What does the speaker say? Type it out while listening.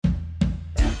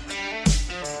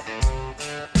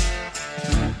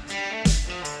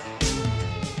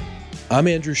I'm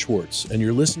Andrew Schwartz, and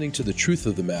you're listening to The Truth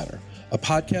of the Matter, a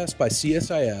podcast by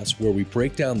CSIS where we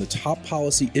break down the top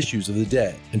policy issues of the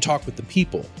day and talk with the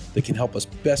people that can help us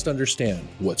best understand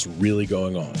what's really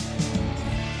going on.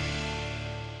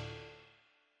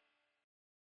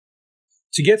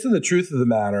 To get to the truth of the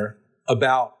matter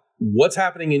about what's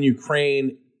happening in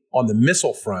Ukraine on the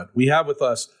missile front, we have with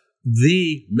us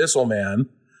the missile man,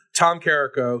 Tom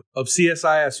Karako of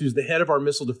CSIS, who's the head of our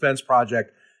missile defense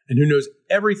project and who knows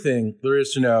everything there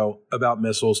is to know about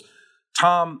missiles.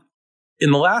 Tom,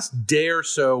 in the last day or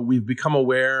so, we've become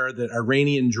aware that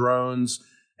Iranian drones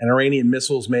and Iranian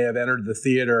missiles may have entered the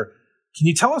theater. Can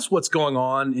you tell us what's going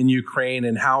on in Ukraine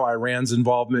and how Iran's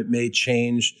involvement may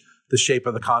change the shape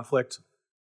of the conflict?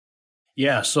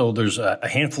 Yeah, so there's a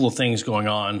handful of things going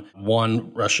on.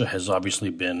 One, Russia has obviously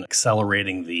been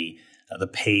accelerating the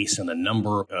pace and the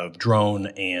number of drone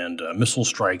and missile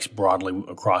strikes broadly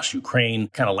across Ukraine,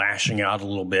 kind of lashing out a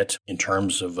little bit in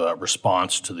terms of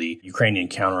response to the Ukrainian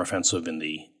counteroffensive in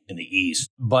the east.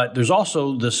 But there's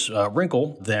also this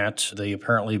wrinkle that they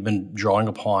apparently have been drawing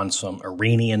upon some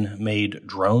Iranian-made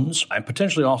drones and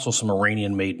potentially also some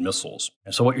Iranian-made missiles.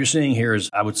 And so what you're seeing here is,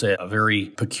 I would say, a very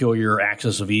peculiar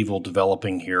axis of evil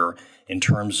developing here in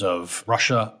terms of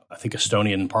Russia. I think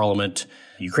Estonian parliament,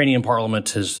 Ukrainian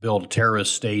parliament has built a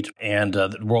terrorist state and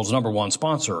the world's number one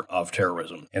sponsor of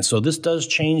terrorism. And so this does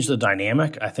change the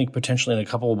dynamic, I think, potentially in a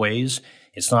couple of ways.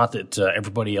 It's not that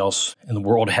everybody else in the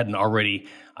world hadn't already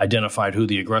identified who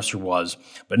the aggressor was,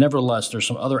 but nevertheless, there's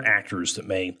some other actors that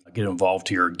may get involved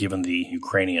here given the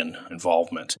Ukrainian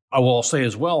involvement. I will say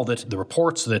as well that the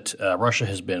reports that Russia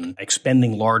has been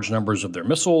expending large numbers of their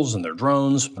missiles and their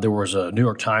drones. There was a New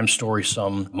York Times story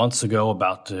some months ago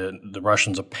about the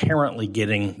Russians apparently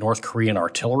getting North Korean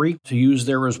artillery to use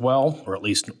there as well, or at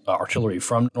least artillery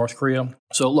from North Korea.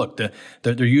 So look,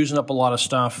 they're using up a lot of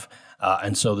stuff.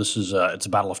 And so this is it's a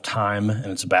battle of time and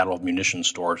it's a battle of munition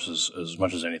stores as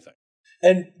much as anything.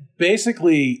 And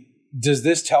basically, does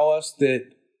this tell us that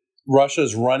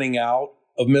Russia's running out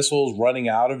of missiles, running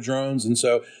out of drones, and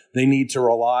so they need to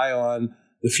rely on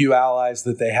the few allies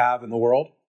that they have in the world?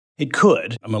 It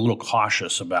could. I'm a little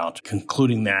cautious about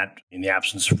concluding that in the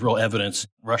absence of real evidence.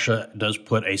 Russia does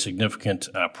put a significant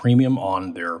premium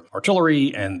on their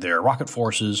artillery and their rocket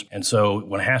forces. And so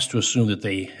one has to assume that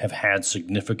they have had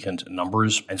significant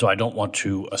numbers. And so I don't want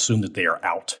to assume that they are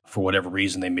out for whatever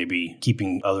reason. They may be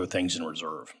keeping other things in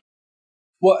reserve.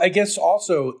 Well, I guess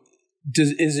also,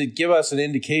 does it give us an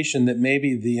indication that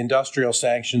maybe the industrial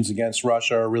sanctions against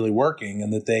Russia are really working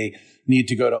and that they need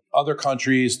to go to other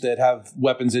countries that have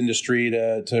weapons industry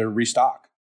to restock?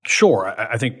 Sure.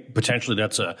 I think potentially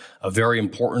that's a very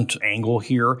important angle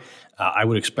here. I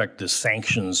would expect the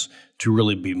sanctions to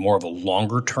really be more of a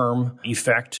longer-term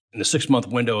effect. In a 6-month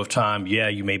window of time, yeah,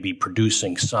 you may be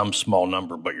producing some small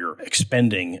number, but you're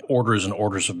expending orders and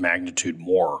orders of magnitude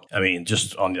more. I mean,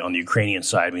 just on the Ukrainian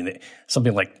side, I mean,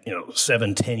 something like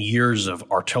 7-10 years of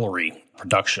artillery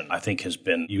production, I think, has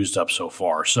been used up so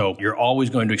far. So you're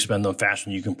always going to expend them faster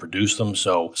than you can produce them.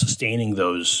 So sustaining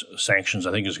those sanctions,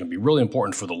 I think, is going to be really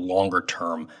important for the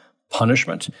longer-term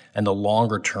punishment and the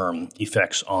longer-term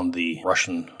effects on the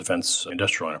Russian defense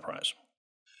industrial enterprise.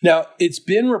 Now, it's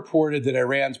been reported that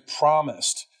Iran's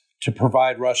promised to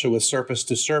provide Russia with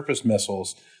surface-to-surface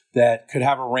missiles that could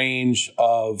have a range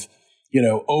of,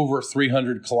 over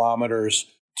 300 kilometers.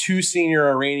 2 senior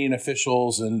Iranian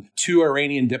officials and 2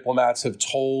 Iranian diplomats have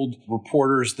told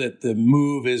reporters that the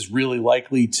move is really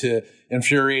likely to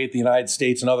infuriate the United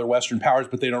States and other Western powers,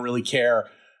 but they don't really care.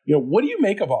 What do you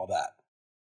make of all that?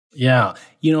 Yeah.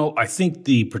 I think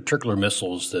the particular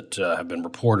missiles that have been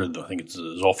reported, I think it's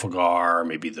the Zolfagar,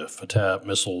 maybe the Fateh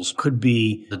missiles, could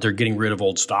be that they're getting rid of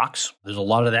old stocks. There's a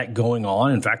lot of that going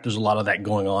on. In fact, there's a lot of that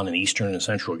going on in Eastern and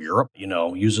Central Europe.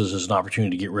 Uses as an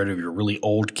opportunity to get rid of your really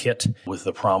old kit with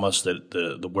the promise that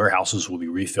the warehouses will be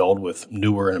refilled with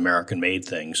newer and American-made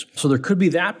things. So there could be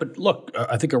that. But look,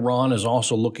 I think Iran is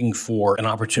also looking for an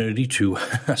opportunity to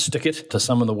stick it to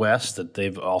some of the West that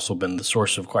they've also been the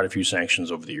source of quite a few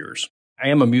sanctions over the years. I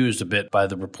am amused a bit by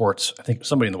the reports. I think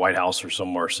somebody in the White House or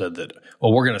somewhere said that,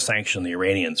 we're going to sanction the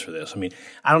Iranians for this. I mean,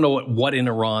 I don't know what in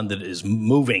Iran that is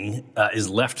moving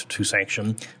is left to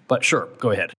sanction, but sure,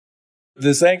 go ahead.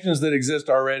 The sanctions that exist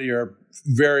already are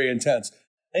very intense.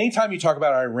 Anytime you talk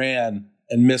about Iran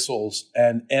and missiles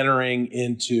and entering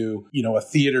into, a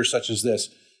theater such as this,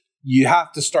 you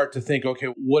have to start to think, okay,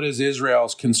 what is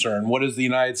Israel's concern? What is the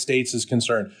United States'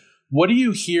 concern? What are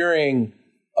you hearing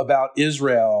about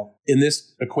Israel in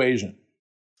this equation?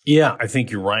 Yeah, I think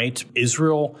you're right.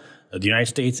 Israel The United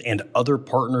States and other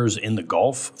partners in the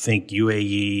Gulf, think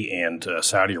UAE and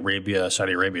Saudi Arabia.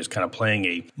 Saudi Arabia is kind of playing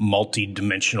a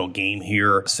multi-dimensional game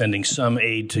here, sending some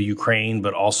aid to Ukraine,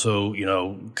 but also,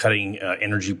 cutting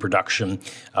energy production,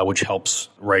 which helps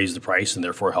raise the price and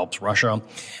therefore helps Russia.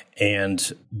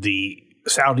 And the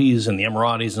Saudis and the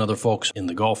Emiratis and other folks in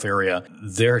the Gulf area,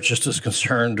 they're just as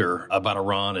concerned about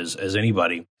Iran as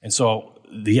anybody. And so,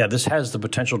 this has the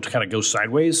potential to kind of go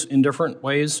sideways in different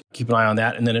ways. Keep an eye on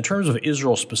that. And then in terms of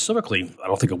Israel specifically, I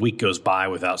don't think a week goes by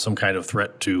without some kind of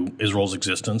threat to Israel's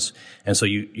existence. And so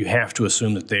you have to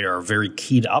assume that they are very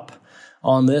keyed up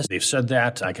on this. They've said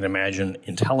that. I can imagine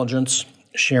intelligence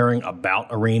sharing about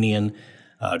Iranian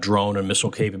drone and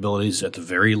missile capabilities at the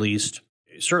very least.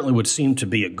 It certainly would seem to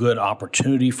be a good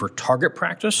opportunity for target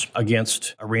practice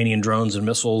against Iranian drones and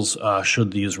missiles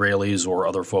should the Israelis or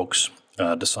other folks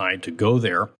decide to go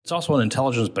there. It's also an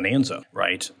intelligence bonanza,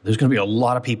 right? There's going to be a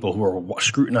lot of people who are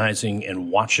scrutinizing and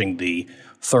watching the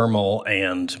thermal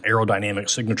and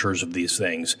aerodynamic signatures of these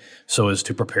things so as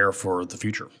to prepare for the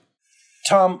future.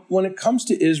 Tom, when it comes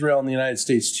to Israel and the United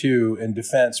States too, and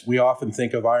defense, we often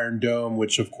think of Iron Dome,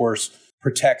 which of course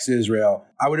protects Israel.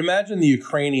 I would imagine the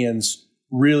Ukrainians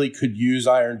really could use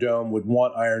Iron Dome, would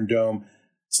want Iron Dome.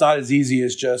 It's not as easy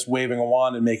as just waving a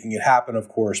wand and making it happen, of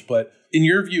course. But in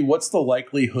your view, what's the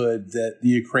likelihood that the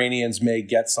Ukrainians may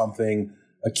get something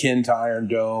akin to Iron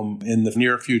Dome in the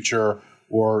near future,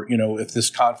 or, if this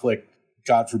conflict,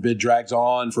 God forbid, drags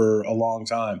on for a long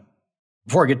time?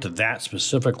 Before I get to that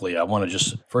specifically, I want to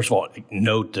just, first of all,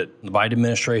 note that the Biden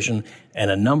administration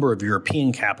and a number of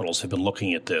European capitals have been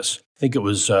looking at this. I think it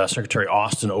was Secretary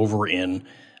Austin over in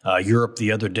Europe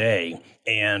the other day,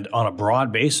 and on a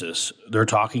broad basis, they're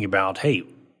talking about, hey,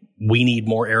 we need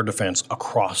more air defense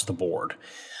across the board.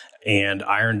 And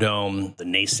Iron Dome, the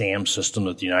NASAM system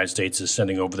that the United States is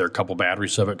sending over there, a couple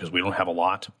batteries of it because we don't have a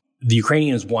lot. The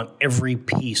Ukrainians want every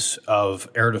piece of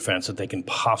air defense that they can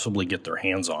possibly get their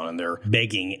hands on, and they're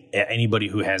begging anybody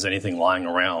who has anything lying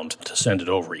around to send it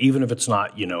over, even if it's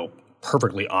not,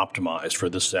 perfectly optimized for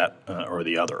this set or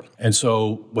the other. And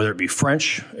so whether it be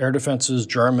French air defenses,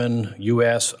 German,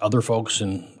 U.S., other folks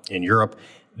in Europe,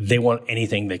 they want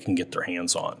anything they can get their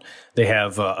hands on. They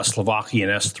have a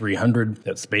Slovakian S-300.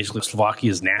 That's basically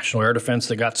Slovakia's national air defense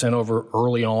that got sent over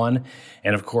early on.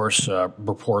 And, of course,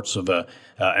 reports of an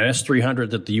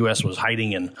S-300 that the U.S. was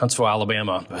hiding in Huntsville,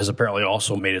 Alabama, has apparently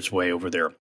also made its way over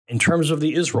there. In terms of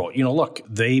the Israel, look,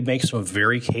 they make some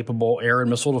very capable air and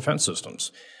missile defense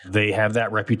systems. They have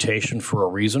that reputation for a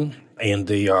reason, and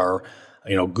they are,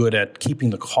 good at keeping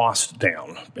the cost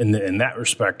down. In that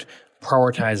respect,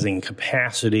 prioritizing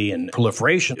capacity and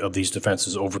proliferation of these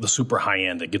defenses over the super high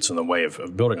end that gets in the way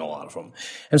of building a lot of them.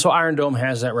 And so Iron Dome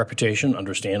has that reputation,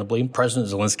 understandably.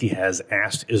 President Zelensky has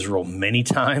asked Israel many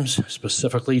times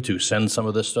specifically to send some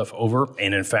of this stuff over.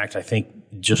 And in fact, I think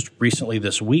just recently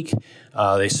this week,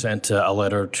 they sent a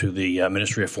letter to the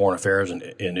Ministry of Foreign Affairs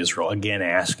in Israel, again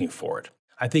asking for it.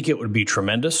 I think it would be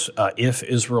tremendous if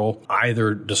Israel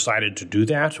either decided to do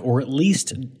that or at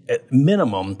least at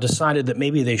minimum decided that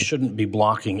maybe they shouldn't be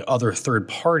blocking other third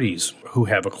parties who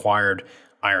have acquired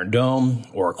Iron Dome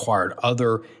or acquired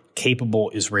other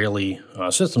capable Israeli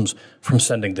systems from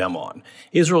sending them on.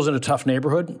 Israel's in a tough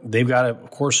neighborhood. They've got to, of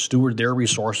course, steward their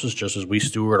resources just as we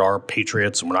steward our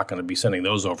Patriots, and we're not going to be sending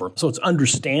those over. So it's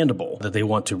understandable that they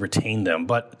want to retain them.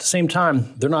 But at the same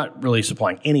time, they're not really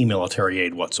supplying any military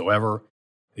aid whatsoever.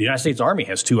 The United States Army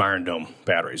has 2 Iron Dome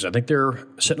batteries. I think they're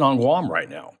sitting on Guam right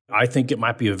now. I think it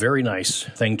might be a very nice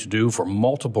thing to do for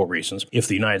multiple reasons if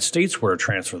the United States were to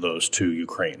transfer those to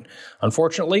Ukraine.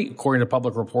 Unfortunately, according to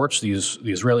public reports, the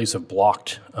Israelis have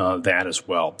blocked that as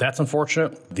well. That's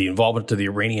unfortunate. The involvement of the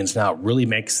Iranians now really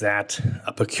makes that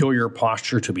a peculiar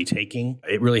posture to be taking.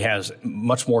 It really has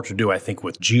much more to do, I think,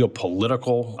 with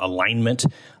geopolitical alignment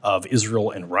of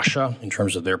Israel and Russia in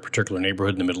terms of their particular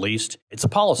neighborhood in the Middle East. It's a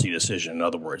policy decision, in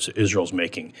other words, Israel's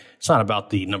making. It's not about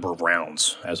the number of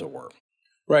rounds, as it were.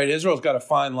 Right. Israel's got a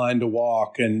fine line to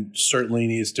walk and certainly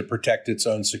needs to protect its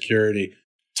own security.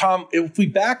 Tom, if we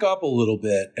back up a little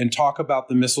bit and talk about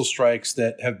the missile strikes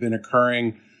that have been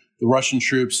occurring, the Russian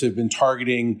troops have been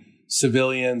targeting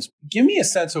civilians. Give me a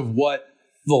sense of what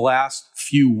the last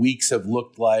few weeks have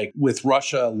looked like with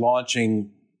Russia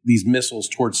launching these missiles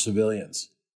towards civilians.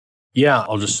 Yeah,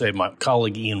 I'll just say my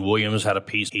colleague Ian Williams had a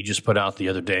piece he just put out the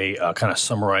other day kind of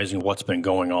summarizing what's been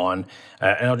going on.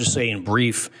 And I'll just say in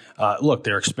brief, look,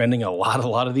 they're expending a lot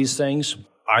of these things,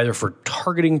 either for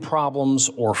targeting problems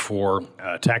or for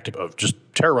a tactic of just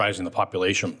terrorizing the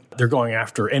population. They're going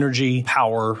after energy,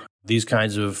 power, these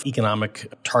kinds of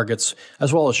economic targets,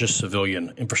 as well as just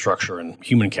civilian infrastructure and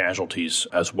human casualties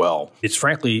as well. It's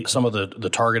frankly some of the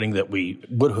targeting that we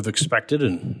would have expected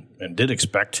and did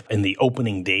expect in the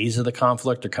opening days of the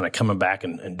conflict. They're kind of coming back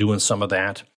and doing some of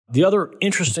that. The other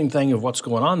interesting thing of what's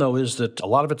going on, though, is that a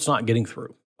lot of it's not getting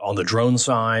through. On the drone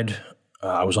side,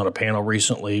 I was on a panel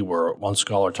recently where one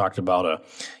scholar talked about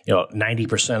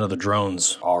 90% of the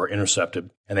drones are intercepted,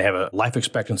 and they have a life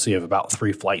expectancy of about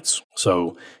 3 flights.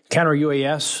 So counter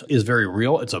UAS is very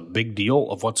real. It's a big deal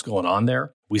of what's going on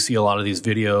there. We see a lot of these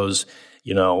videos,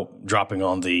 dropping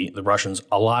on the Russians.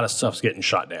 A lot of stuff's getting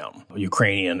shot down,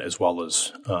 Ukrainian as well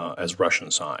as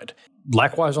Russian side.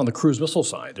 Likewise, on the cruise missile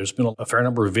side, there's been a fair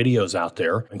number of videos out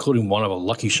there, including one of a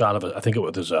lucky shot of, I think it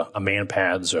was a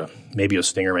man-pads, or maybe a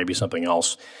Stinger, maybe something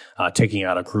else, taking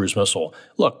out a cruise missile.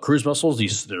 Look, cruise missiles,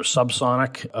 they're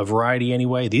subsonic, a variety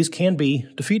anyway. These can be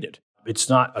defeated. It's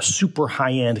not a super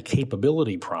high-end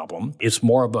capability problem. It's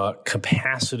more of a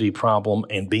capacity problem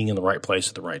and being in the right place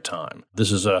at the right time.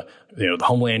 This is the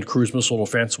Homeland Cruise Missile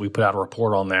Defense. We put out a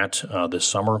report on that this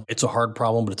summer. It's a hard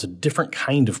problem, but it's a different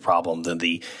kind of problem than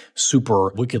the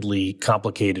super wickedly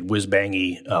complicated,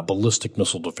 whiz-bangy ballistic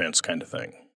missile defense kind of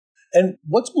thing. And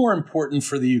what's more important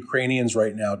for the Ukrainians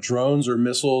right now, drones or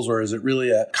missiles, or is it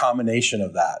really a combination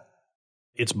of that?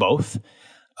 It's both.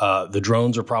 The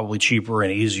drones are probably cheaper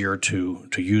and easier to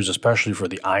use, especially for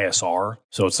the ISR.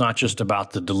 So it's not just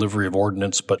about the delivery of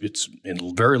ordnance, but it's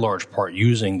in very large part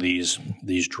using these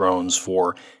drones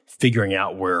for figuring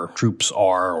out where troops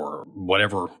are or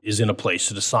whatever is in a place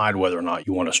to decide whether or not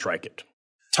you want to strike it.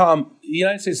 Tom, the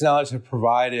United States and allies have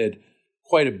provided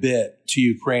quite a bit to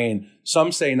Ukraine.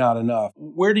 Some say not enough.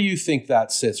 Where do you think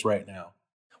that sits right now?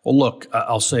 Well, look,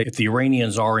 I'll say if the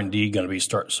Iranians are indeed going to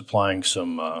start supplying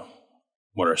some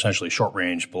what are essentially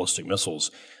short-range ballistic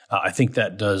missiles, I think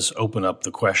that does open up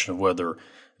the question of whether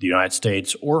the United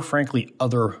States or, frankly,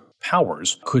 other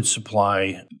powers could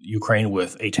supply Ukraine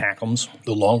with ATACMS,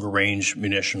 the longer-range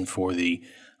munition for the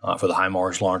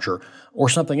HIMARS launcher, or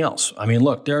something else. I mean,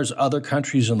 look, there's other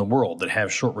countries in the world that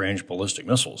have short-range ballistic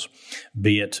missiles,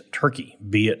 be it Turkey,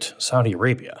 be it Saudi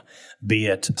Arabia, be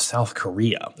it South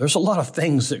Korea. There's a lot of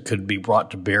things that could be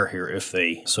brought to bear here if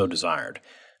they so desired.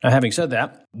 Now, having said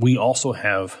that, we also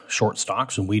have short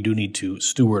stocks, and we do need to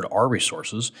steward our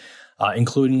resources,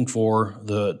 including for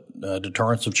the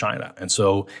deterrence of China. And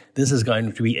so this is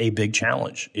going to be a big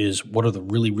challenge, is what are the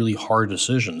really, really hard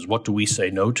decisions? What do we say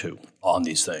no to on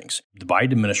these things? The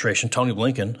Biden administration, Tony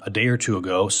Blinken, a day or two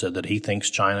ago, said that he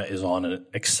thinks China is on an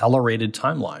accelerated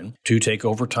timeline to take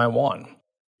over Taiwan.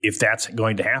 If that's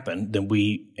going to happen, then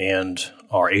we and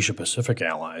our Asia-Pacific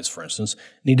allies, for instance,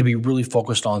 need to be really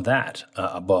focused on that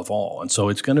above all. And so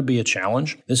it's going to be a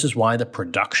challenge. This is why the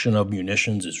production of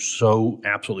munitions is so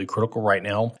absolutely critical right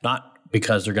now, not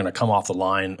because they're going to come off the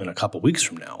line in a couple weeks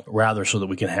from now, rather so that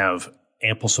we can have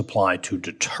ample supply to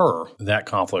deter that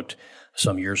conflict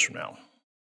some years from now.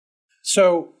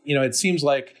 So, it seems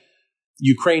like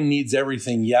Ukraine needs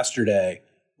everything yesterday.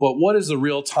 But what is the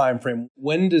real time frame?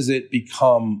 When does it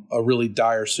become a really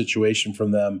dire situation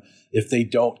from them if they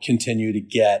don't continue to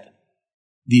get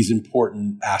these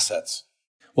important assets?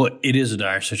 Well, it is a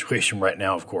dire situation right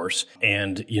now, of course.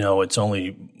 And, it's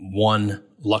only one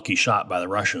lucky shot by the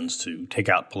Russians to take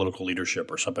out political leadership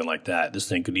or something like that. This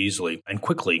thing could easily and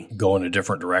quickly go in a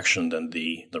different direction than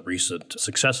the recent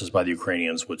successes by the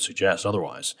Ukrainians would suggest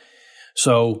otherwise.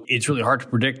 So it's really hard to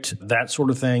predict that sort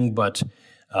of thing, but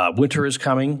winter is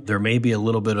coming. There may be a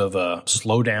little bit of a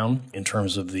slowdown in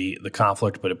terms of the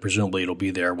conflict, but presumably it'll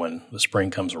be there when the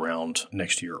spring comes around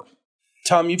next year.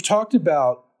 Tom, you've talked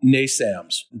about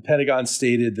NASAMS. The Pentagon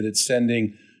stated that it's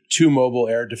sending 2 mobile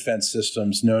air defense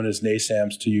systems known as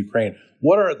NASAMS to Ukraine.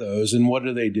 What are those and what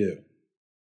do they do?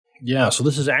 Yeah, so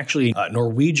this is actually a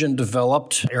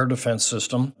Norwegian-developed air defense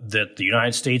system that the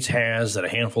United States has, that a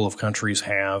handful of countries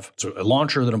have. It's a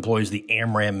launcher that employs the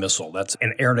AMRAAM missile. That's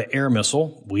an air-to-air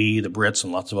missile. We, the Brits,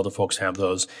 and lots of other folks have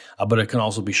those, but it can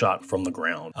also be shot from the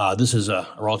ground. This is a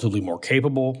relatively more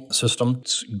capable system.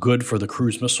 It's good for the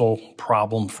cruise missile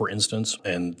problem, for instance,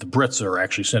 and the Brits are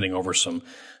actually sending over some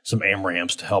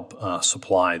AMRAAMs to help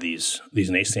supply these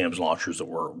NASAMS launchers that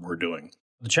we're doing.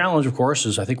 The challenge, of course,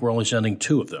 is I think we're only sending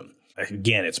 2 of them.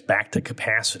 Again, it's back to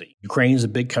capacity. Ukraine is a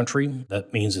big country.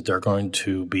 That means that they're going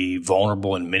to be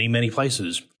vulnerable in many, many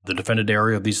places. The defended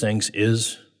area of these things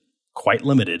is quite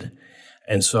limited.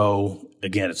 And so,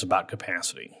 again, it's about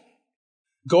capacity.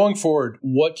 Going forward,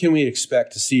 what can we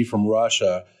expect to see from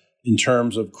Russia in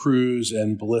terms of cruise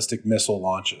and ballistic missile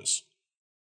launches?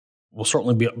 We'll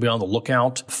certainly be on the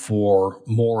lookout for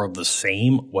more of the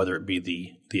same, whether it be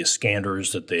the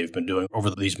Iskanders that they've been doing over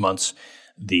these months,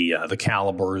 the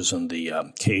Calibers and the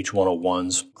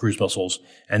KH-101s, cruise missiles.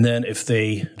 And then if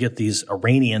they get these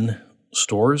Iranian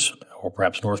stores, or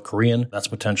perhaps North Korean, that's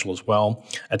potential as well.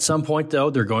 At some point, though,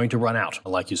 they're going to run out,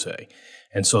 like you say.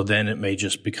 And so then it may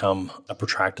just become a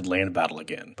protracted land battle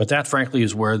again. But that, frankly,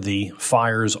 is where the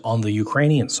fires on the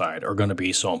Ukrainian side are going to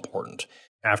be so important.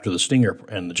 After the Stinger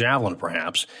and the Javelin,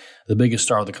 perhaps, the biggest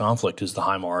star of the conflict is the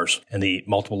HIMARS and the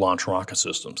multiple launch rocket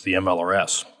systems, the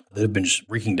MLRS. They've been just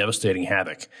wreaking devastating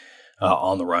havoc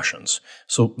on the Russians.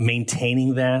 So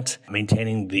maintaining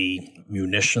the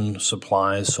munition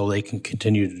supplies so they can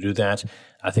continue to do that,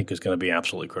 I think is going to be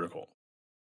absolutely critical.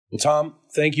 Well, Tom,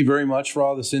 thank you very much for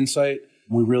all this insight.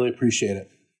 We really appreciate it.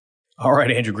 All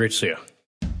right, Andrew, great to see you.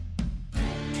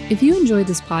 If you enjoyed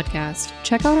this podcast,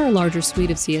 check out our larger suite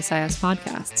of CSIS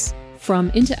podcasts. From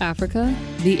Into Africa,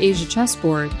 The Asia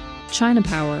Chessboard, China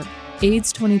Power,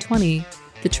 AIDS 2020,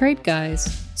 The Trade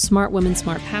Guys, Smart Women,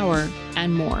 Smart Power,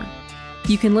 and more.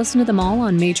 You can listen to them all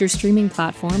on major streaming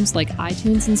platforms like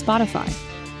iTunes and Spotify.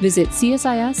 Visit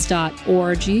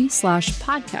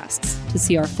csis.org/podcasts to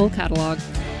see our full catalog